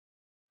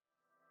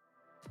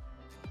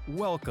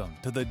Welcome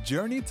to the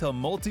Journey to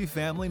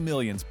Multifamily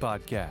Millions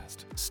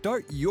podcast.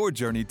 Start your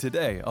journey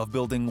today of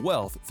building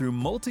wealth through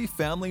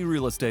multifamily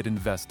real estate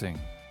investing.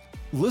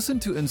 Listen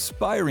to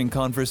inspiring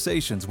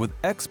conversations with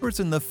experts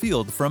in the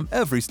field from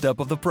every step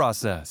of the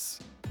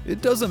process.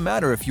 It doesn't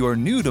matter if you're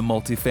new to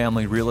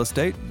multifamily real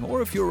estate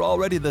or if you're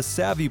already the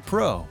savvy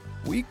pro,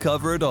 we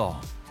cover it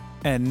all.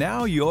 And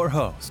now your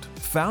host,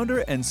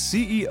 founder and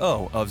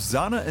CEO of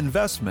Zana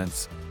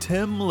Investments,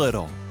 Tim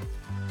Little.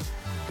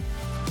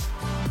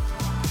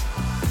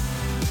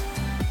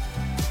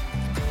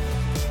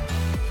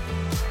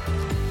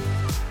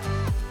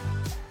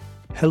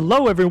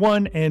 Hello,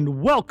 everyone,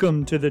 and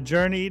welcome to the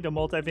Journey to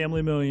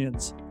Multifamily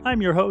Millions.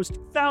 I'm your host,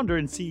 founder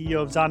and CEO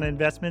of Zana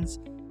Investments,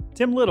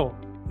 Tim Little.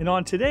 And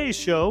on today's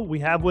show, we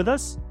have with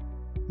us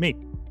me.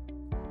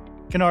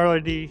 Can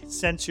already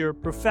sense your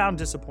profound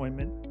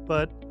disappointment,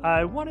 but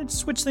I wanted to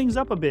switch things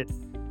up a bit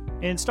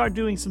and start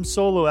doing some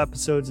solo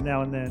episodes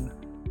now and then.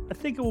 I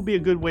think it will be a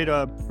good way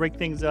to break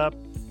things up,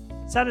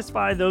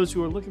 satisfy those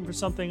who are looking for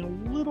something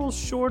a little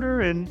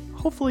shorter, and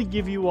hopefully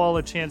give you all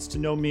a chance to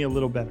know me a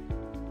little better.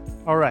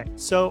 All right,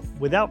 so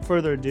without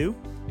further ado,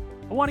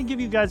 I want to give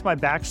you guys my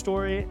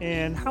backstory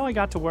and how I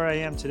got to where I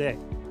am today.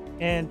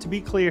 And to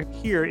be clear,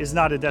 here is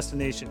not a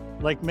destination.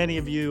 Like many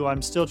of you,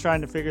 I'm still trying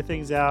to figure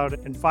things out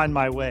and find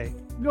my way.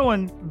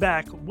 Going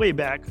back, way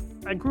back,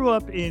 I grew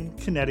up in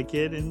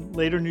Connecticut and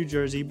later New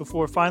Jersey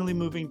before finally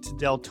moving to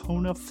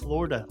Deltona,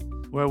 Florida,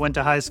 where I went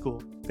to high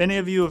school. If any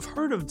of you have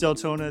heard of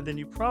Deltona, then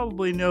you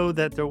probably know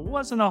that there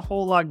wasn't a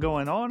whole lot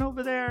going on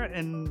over there,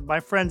 and my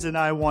friends and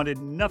I wanted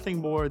nothing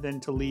more than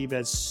to leave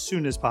as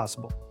soon as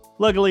possible.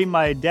 Luckily,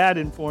 my dad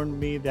informed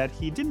me that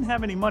he didn't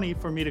have any money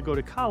for me to go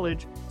to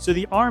college, so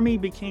the Army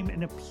became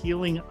an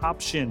appealing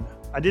option.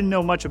 I didn't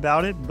know much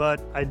about it,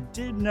 but I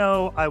did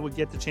know I would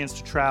get the chance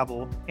to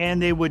travel,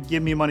 and they would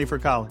give me money for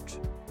college.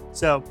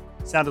 So,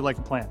 sounded like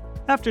a plan.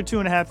 After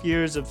 2.5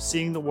 years of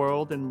seeing the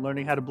world and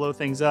learning how to blow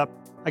things up,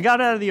 I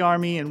got out of the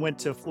Army and went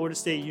to Florida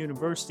State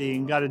University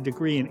and got a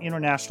degree in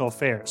international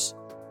affairs,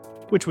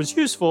 which was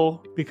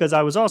useful because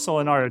I was also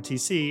an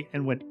ROTC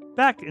and went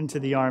back into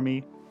the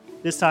Army,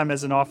 this time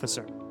as an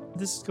officer.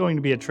 This is going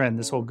to be a trend,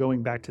 this whole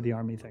going back to the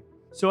Army thing.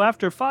 So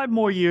after 5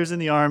 more years in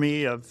the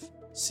Army of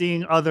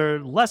seeing other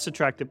less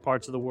attractive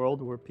parts of the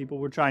world where people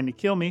were trying to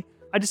kill me,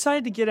 I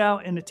decided to get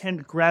out and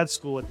attend grad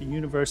school at the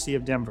University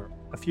of Denver.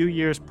 A few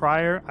years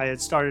prior, I had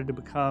started to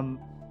become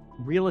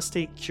real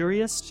estate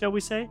curious, shall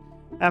we say,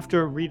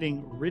 after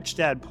reading Rich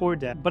Dad, Poor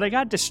Dad, but I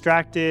got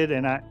distracted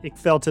and it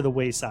fell to the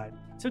wayside.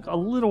 It took a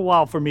little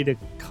while for me to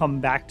come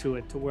back to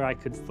it to where I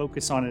could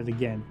focus on it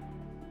again.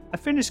 I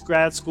finished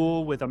grad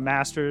school with a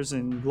master's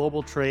in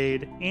global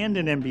trade and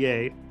an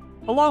MBA,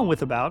 along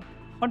with about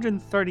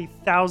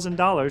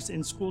 $130,000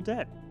 in school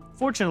debt.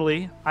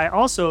 Fortunately, I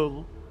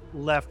also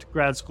left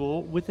grad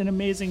school with an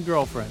amazing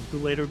girlfriend who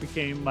later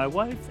became my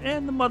wife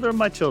and the mother of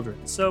my children,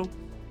 so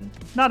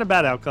not a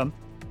bad outcome.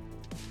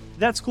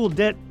 That school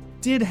debt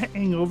did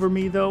hang over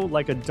me though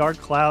like a dark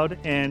cloud,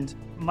 and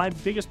my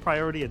biggest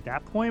priority at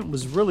that point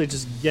was really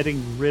just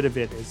getting rid of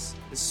it as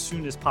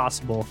soon as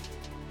possible.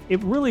 It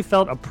really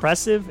felt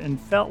oppressive and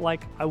felt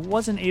like I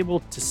wasn't able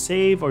to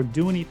save or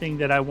do anything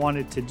that I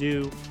wanted to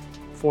do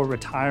for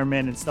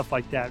retirement and stuff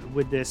like that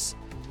with this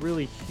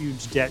really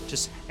huge debt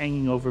just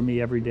hanging over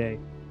me every day.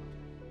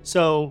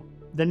 So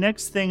the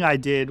next thing I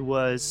did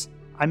was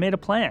I made a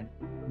plan,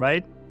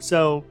 right?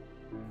 So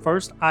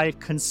first I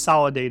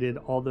consolidated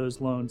all those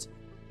loans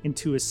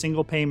into a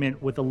single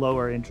payment with a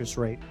lower interest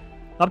rate.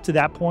 Up to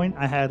that point,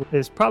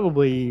 there's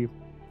probably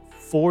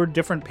 4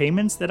 different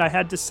payments that I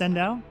had to send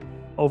out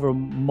over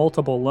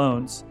multiple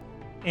loans.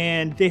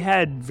 And they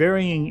had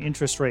varying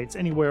interest rates,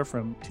 anywhere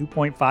from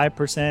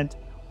 2.5%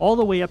 all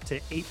the way up to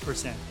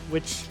 8%,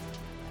 which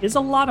is a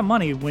lot of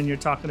money when you're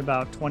talking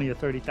about $20,000 or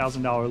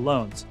 $30,000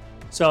 loans.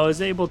 So I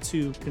was able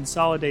to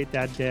consolidate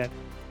that debt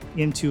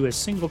into a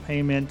single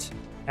payment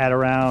at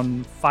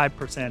around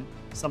 5%,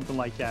 something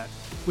like that,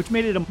 which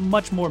made it a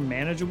much more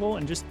manageable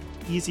and just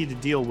easy to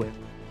deal with.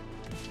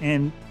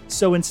 And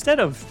so instead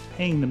of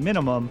paying the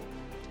minimum,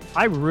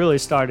 I really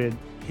started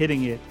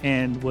hitting it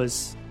and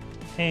was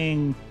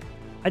paying,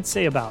 I'd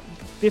say about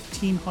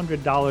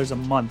 $1,500 a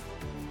month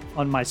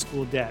on my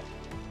school debt.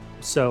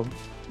 So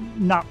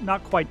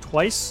not quite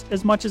twice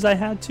as much as I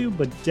had to,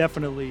 but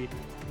definitely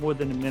more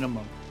than the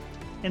minimum.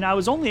 And I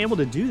was only able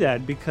to do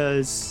that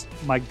because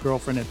my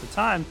girlfriend at the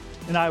time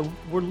and I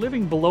were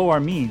living below our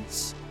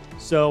means.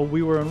 So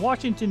we were in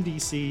Washington,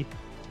 D.C.,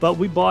 but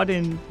we bought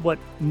in what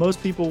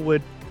most people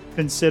would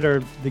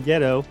consider the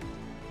ghetto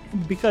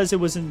because it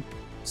was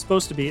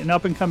supposed to be an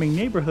up-and-coming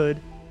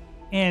neighborhood,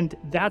 and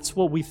that's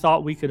what we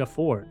thought we could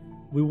afford.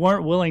 We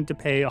weren't willing to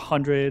pay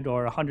 $100,000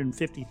 or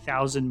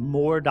 $150,000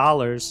 more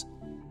dollars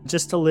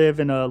just to live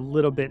in a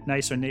little bit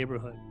nicer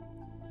neighborhood.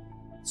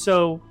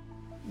 So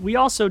we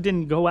also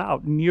didn't go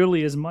out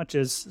nearly as much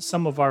as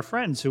some of our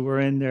friends who were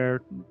in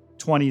their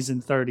 20s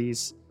and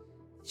 30s.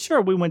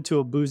 Sure, we went to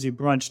a boozy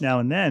brunch now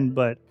and then,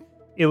 but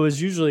it was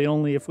usually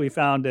only if we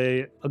found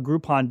a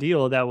Groupon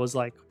deal that was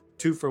like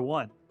 2 for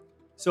 1.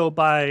 So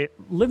by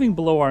living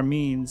below our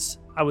means,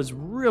 I was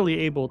really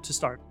able to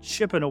start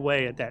chipping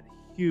away at that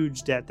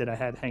huge debt that I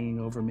had hanging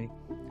over me.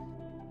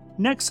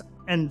 Next,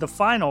 and the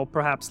final,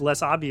 perhaps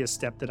less obvious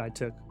step that I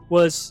took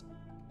was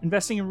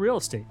investing in real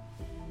estate,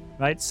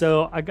 right?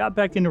 So I got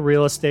back into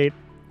real estate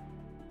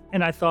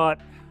and I thought,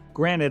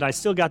 granted, I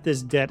still got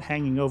this debt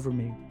hanging over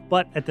me,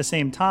 but at the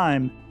same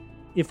time,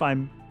 if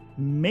I'm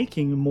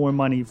making more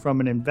money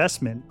from an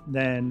investment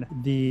than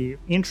the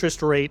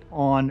interest rate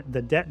on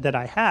the debt that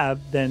I have,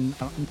 then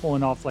I'm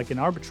pulling off like an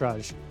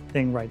arbitrage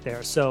thing right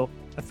there. So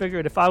I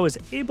figured if I was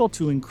able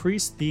to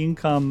increase the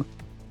income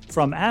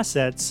from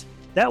assets,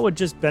 that would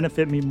just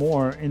benefit me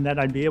more in that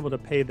I'd be able to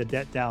pay the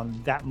debt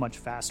down that much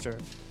faster.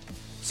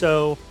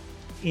 So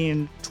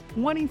in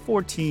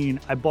 2014,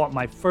 I bought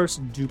my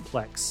first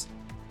duplex,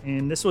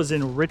 and this was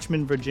in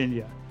Richmond,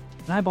 Virginia.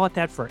 And I bought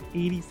that for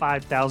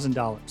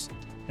 $85,000.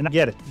 And I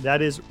get it,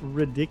 that is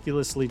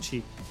ridiculously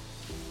cheap.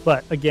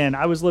 But again,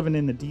 I was living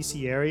in the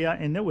DC area,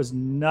 and there was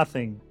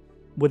nothing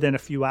within a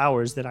few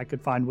hours that I could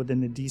find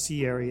within the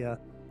DC area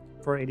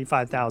for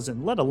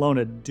 $85,000, let alone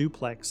a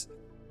duplex.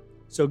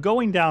 So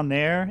going down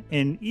there,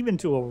 and even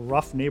to a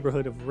rough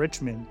neighborhood of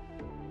Richmond,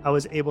 I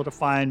was able to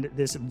find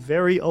this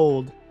very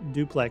old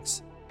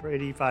duplex for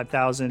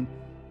 $85,000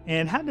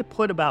 and had to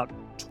put about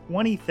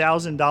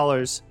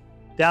 $20,000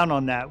 down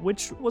on that,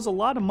 which was a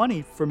lot of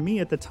money for me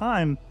at the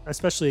time,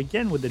 especially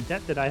again with the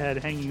debt that I had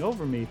hanging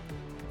over me.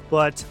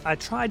 But I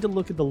tried to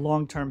look at the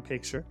long-term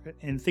picture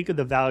and think of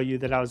the value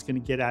that I was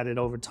going to get at it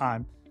over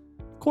time.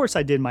 Of course,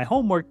 I did my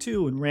homework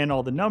too and ran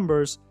all the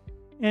numbers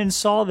and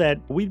saw that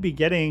we'd be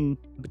getting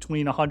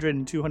between $100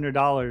 and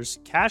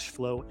 $200 cash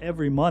flow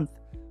every month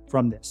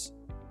from this.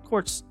 Of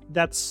course,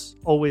 that's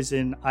always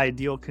in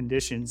ideal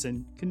conditions,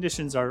 and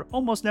conditions are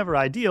almost never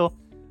ideal,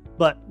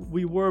 but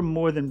we were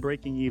more than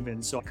breaking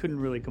even, so I couldn't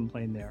really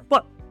complain there.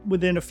 But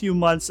within a few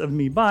months of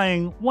me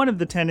buying, one of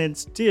the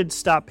tenants did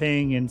stop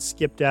paying and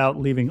skipped out,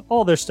 leaving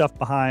all their stuff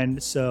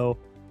behind. So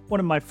one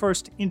of my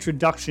first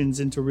introductions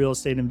into real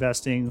estate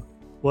investing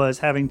was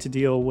having to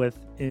deal with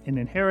an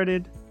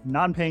inherited,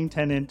 non-paying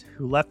tenant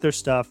who left their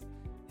stuff,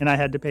 and I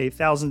had to pay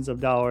thousands of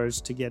dollars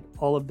to get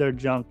all of their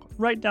junk,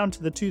 right down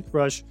to the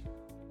toothbrush,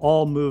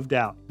 all moved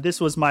out.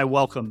 This was my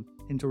welcome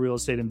into real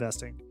estate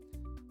investing.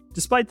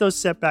 Despite those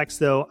setbacks,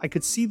 though, I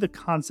could see the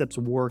concepts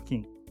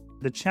working.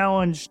 The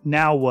challenge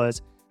now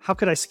was, how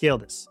could I scale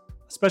this?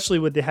 Especially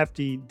with the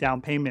hefty down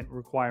payment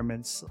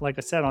requirements. Like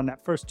I said, on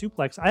that first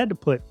duplex, I had to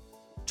put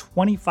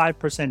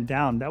 25%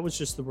 down. That was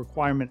just the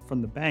requirement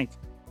from the bank.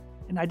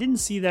 And I didn't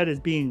see that as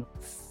being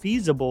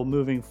feasible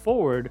moving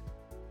forward,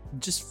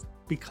 just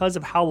because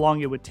of how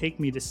long it would take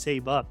me to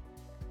save up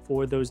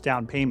for those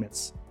down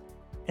payments.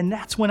 And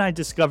that's when I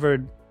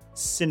discovered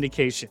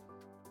syndication.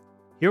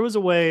 Here was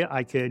a way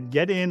I could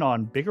get in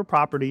on bigger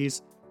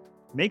properties,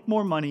 make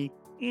more money,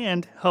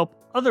 and help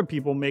other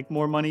people make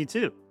more money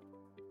too.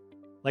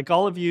 Like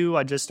all of you,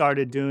 I just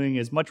started doing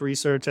as much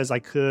research as I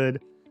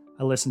could.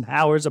 I listened to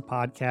hours of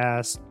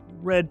podcasts,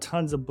 read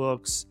tons of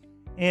books,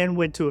 and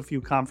went to a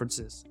few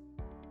conferences.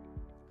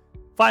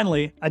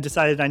 Finally, I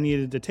decided I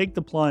needed to take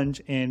the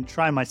plunge and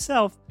try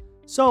myself,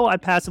 so I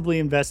passively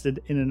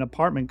invested in an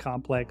apartment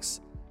complex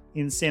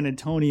in San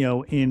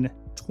Antonio in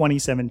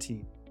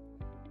 2017.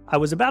 I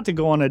was about to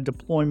go on a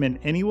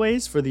deployment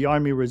anyways for the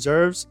Army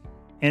Reserves,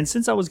 and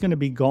since I was going to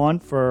be gone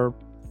for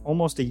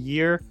almost a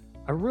year,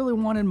 I really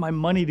wanted my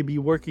money to be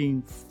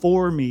working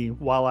for me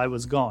while I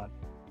was gone.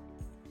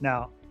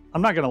 Now,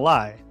 I'm not going to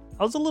lie,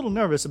 I was a little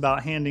nervous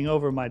about handing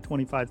over my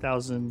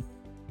 $25,000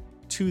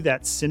 to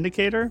that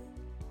syndicator.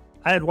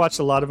 I had watched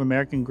a lot of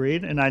American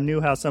Greed, and I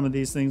knew how some of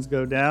these things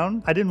go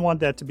down. I didn't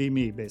want that to be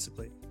me,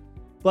 basically.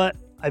 But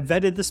I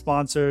vetted the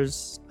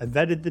sponsors, I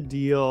vetted the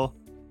deal,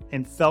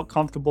 and felt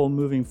comfortable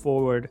moving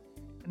forward.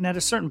 And at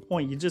a certain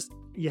point,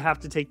 you have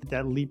to take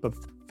that leap of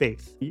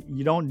faith.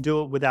 You don't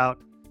do it without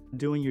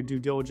doing your due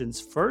diligence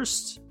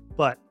first,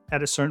 but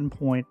at a certain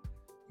point,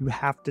 you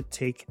have to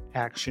take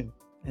action.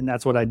 And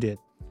that's what I did.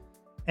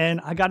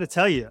 And I got to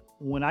tell you,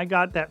 when I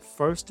got that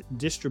first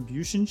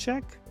distribution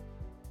check,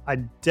 I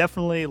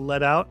definitely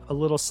let out a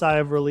little sigh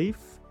of relief.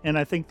 And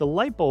I think the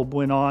light bulb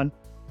went on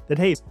that,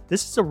 hey,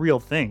 this is a real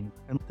thing.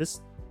 And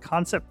this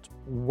concept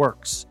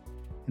works.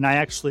 And I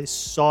actually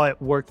saw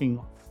it working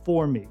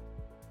for me.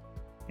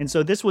 And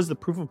so this was the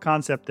proof of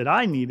concept that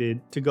I needed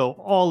to go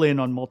all in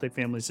on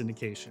multifamily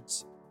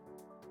syndications.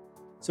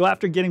 So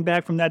after getting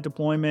back from that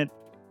deployment,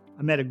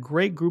 I met a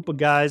great group of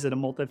guys at a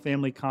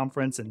multifamily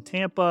conference in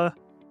Tampa,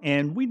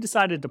 and we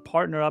decided to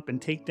partner up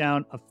and take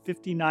down a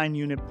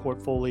 59-unit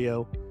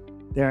portfolio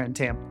there in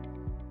Tampa.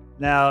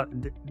 Now,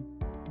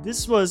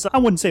 this was, I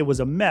wouldn't say it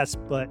was a mess,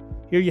 but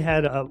here you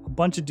had a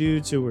bunch of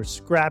dudes who were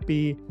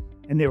scrappy,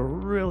 and they were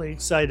really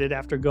excited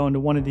after going to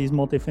one of these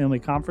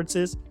multifamily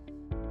conferences.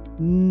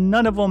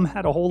 None of them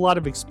had a whole lot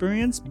of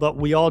experience, but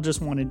we all just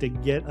wanted to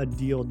get a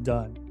deal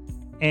done.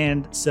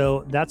 And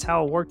so that's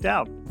how it worked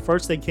out.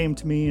 First, they came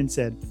to me and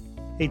said,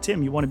 hey,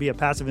 Tim, you want to be a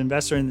passive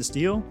investor in this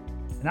deal?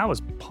 And I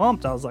was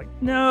pumped. I was like,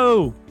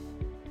 no.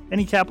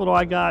 any capital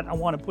I got, I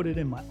want to put it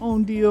in my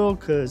own deal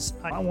because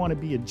I want to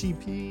be a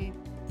GP,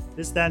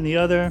 this, that, and the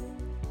other.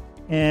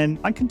 And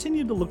I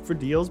continued to look for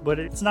deals, but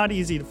it's not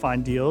easy to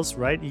find deals,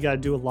 right? You got to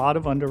do a lot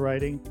of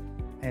underwriting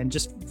and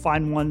just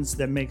find ones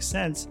that make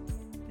sense.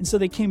 And so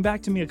they came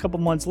back to me a couple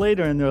months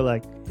later and they're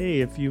like,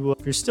 hey, if you're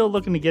still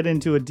looking to get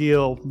into a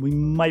deal, we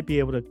might be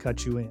able to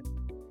cut you in.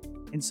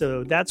 And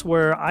so that's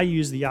where I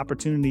used the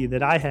opportunity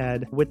that I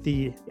had with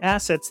the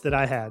assets that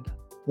I had.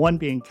 One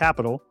being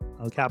capital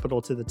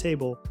to the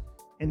table,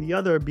 and the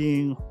other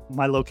being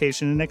my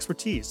location and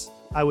expertise.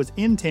 I was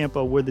in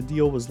Tampa where the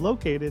deal was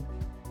located,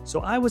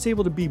 so I was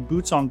able to be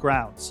boots on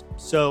grounds.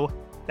 So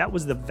that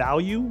was the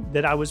value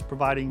that I was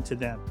providing to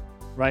them,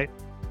 right?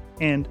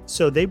 And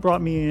so they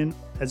brought me in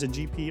as a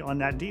GP on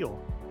that deal.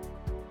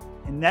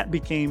 And that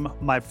became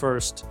my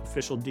first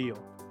official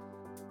deal.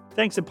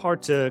 Thanks in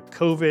part to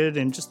COVID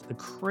and just the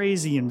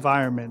crazy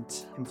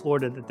environment in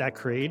Florida that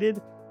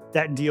created,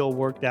 that deal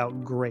worked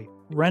out great.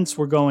 Rents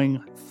were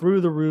going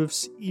through the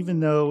roofs, even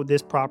though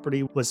this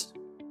property was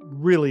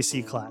really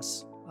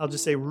C-class. I'll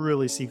just say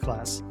really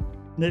C-class.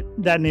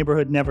 That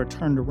neighborhood never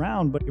turned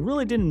around, but it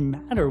really didn't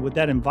matter with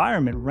that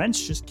environment.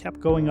 Rents just kept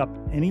going up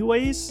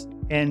anyways.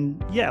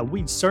 And yeah,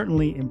 we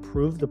certainly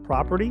improved the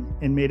property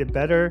and made it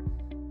better,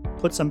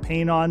 put some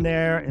paint on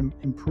there and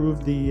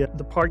improved the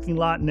parking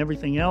lot and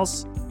everything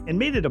else, and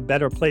made it a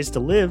better place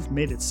to live,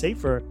 made it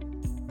safer.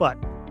 But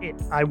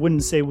I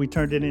wouldn't say we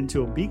turned it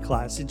into a B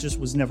class. It just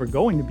was never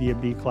going to be a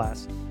B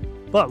class.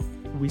 But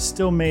we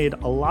still made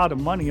a lot of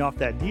money off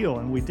that deal,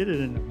 and we did it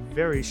in a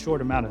very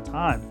short amount of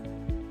time.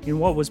 In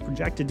what was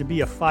projected to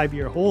be a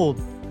 5-year hold,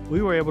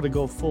 we were able to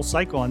go full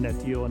cycle on that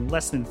deal in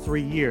less than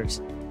 3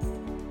 years.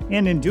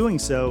 And in doing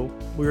so,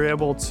 we were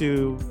able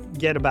to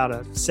get about a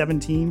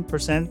 17%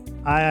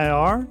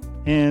 IRR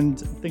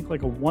and I think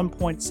like a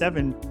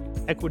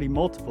 1.7 equity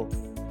multiple.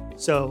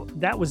 So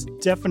that was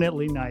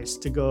definitely nice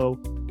to go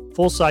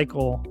full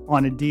cycle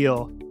on a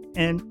deal.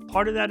 And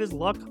part of that is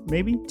luck,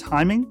 maybe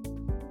timing,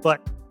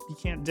 but you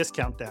can't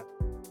discount that.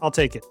 I'll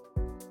take it.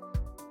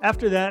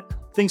 After that,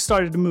 things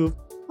started to move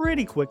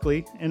pretty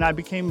quickly, and I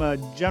became a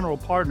general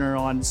partner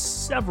on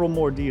several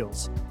more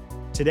deals.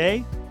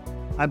 Today,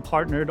 I'm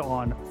partnered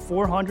on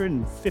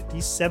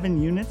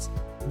 457 units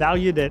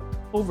valued at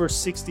over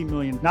 $60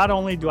 million. Not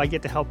only do I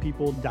get to help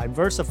people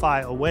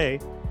diversify away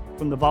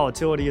from the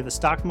volatility of the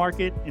stock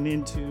market and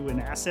into an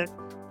asset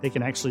they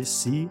can actually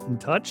see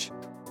and touch,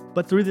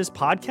 but through this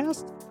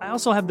podcast, I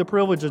also have the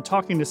privilege of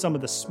talking to some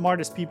of the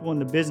smartest people in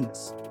the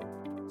business.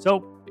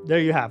 So there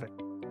you have it,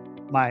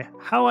 my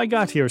How I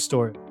Got Here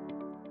story.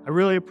 I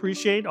really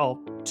appreciate all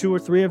 2 or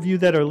 3 of you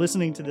that are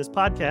listening to this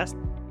podcast.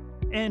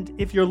 And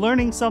if you're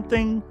learning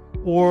something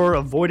or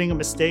avoiding a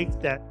mistake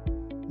that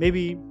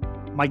maybe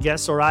my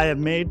guests or I have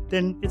made,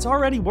 then it's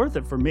already worth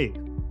it for me.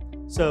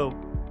 So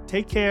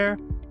take care,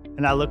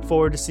 and I look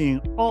forward to seeing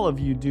all of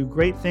you do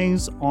great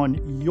things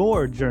on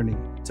your journey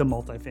to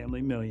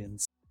multifamily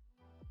millions.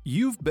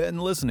 You've been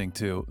listening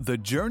to the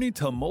Journey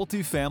to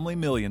Multifamily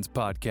Millions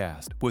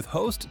podcast with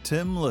host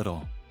Tim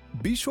Little.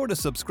 Be sure to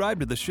subscribe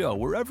to the show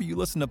wherever you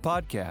listen to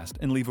podcasts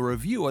and leave a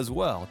review as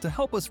well to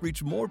help us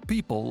reach more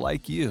people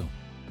like you.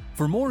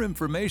 For more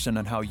information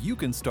on how you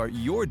can start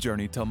your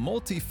journey to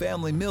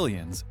multifamily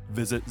millions,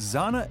 visit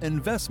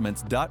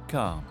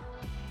zanainvestments.com.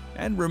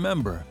 And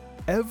remember,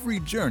 every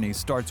journey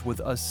starts with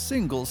a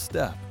single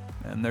step,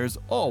 and there's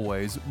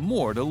always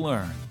more to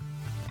learn.